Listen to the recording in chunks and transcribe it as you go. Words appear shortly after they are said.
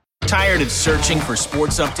Tired of searching for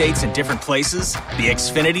sports updates in different places? The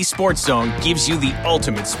Xfinity Sports Zone gives you the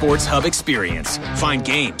ultimate sports hub experience. Find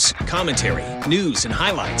games, commentary, news, and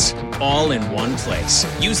highlights all in one place.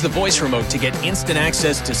 Use the voice remote to get instant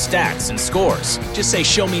access to stats and scores. Just say,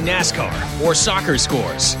 "Show me NASCAR" or "Soccer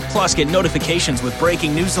scores." Plus, get notifications with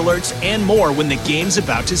breaking news alerts and more when the game's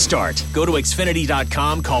about to start. Go to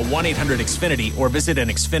Xfinity.com, call 1-800-XFINITY, or visit an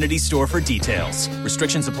Xfinity store for details.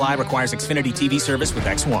 Restrictions apply. Requires Xfinity TV service with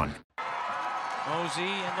X1. Mosey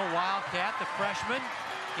and the Wildcat, the freshman,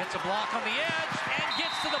 gets a block on the edge and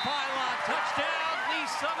gets to the pylon. Touchdown, Lee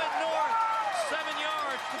Summit North. 7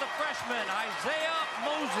 yards to the freshman, Isaiah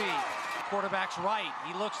Mosey. Quarterback's right.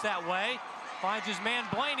 He looks that way. Finds his man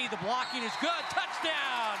Blaney. The blocking is good.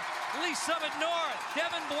 Touchdown, Lee Summit North.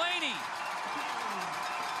 Devin Blaney.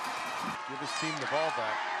 Give his team the ball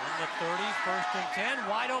back. On the 30, 1st and 10.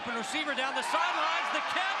 Wide open receiver down the sidelines. The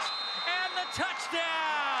catch and the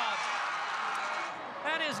touchdown.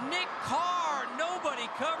 That is Nick Carr. Nobody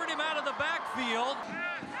covered him out of the backfield. And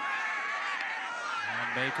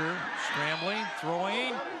Baker scrambling,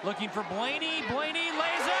 throwing, looking for Blaney. Blaney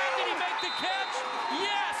lays out. Did he make the catch?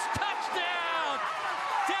 Yes, touchdown.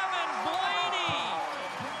 Devin Blaney.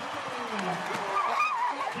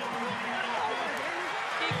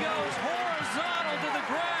 He goes horizontal to the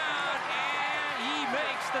ground, and he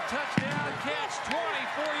makes the touchdown catch.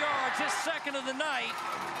 24 yards, his second of the night,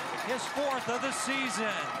 his 4th of the season.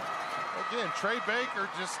 Again, Trey Baker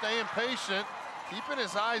just staying patient, keeping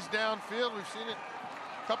his eyes downfield. We've seen it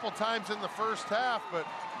a couple times in the first half, but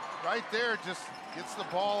right there just gets the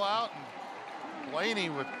ball out, and Blaney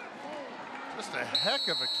with just a heck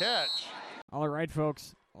of a catch. All right,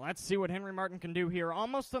 folks. Let's see what Henry Martin can do here.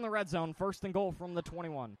 Almost in the red zone. 1st and goal from the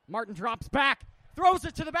 21. Martin drops back. Throws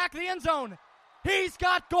it to the back of the end zone. He's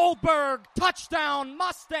got Goldberg. Touchdown.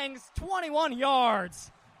 Mustangs, 21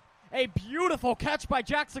 yards. A beautiful catch by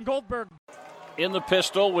Jackson Goldberg. In the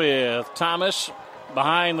pistol with Thomas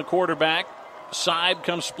behind the quarterback. Seib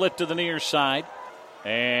comes split to the near side.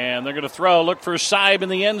 And they're going to throw. Look for Seib in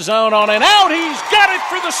the end zone. On and out. He's got it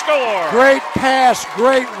for the score. Great pass.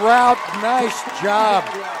 Great route. Nice job.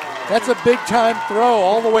 That's a big-time throw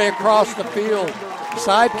all the way across the field.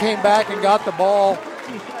 Seib came back and got the ball.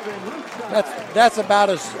 That's about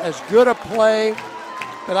as good a play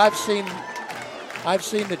that I've seen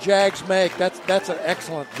the Jags make. That's an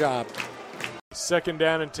excellent job. 2nd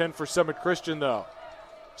down and 10 for Summit Christian, though.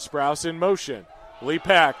 Sprouse in motion. Lee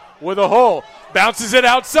Pack with a hole. Bounces it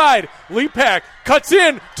outside. Lee Pack cuts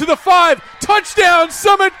in to the 5. Touchdown,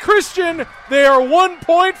 Summit Christian. They are 1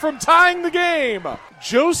 point from tying the game.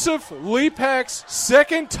 Joseph Lee Pack's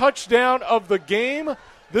 2nd touchdown of the game.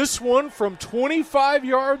 This one from 25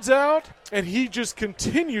 yards out. And he just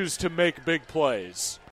continues to make big plays.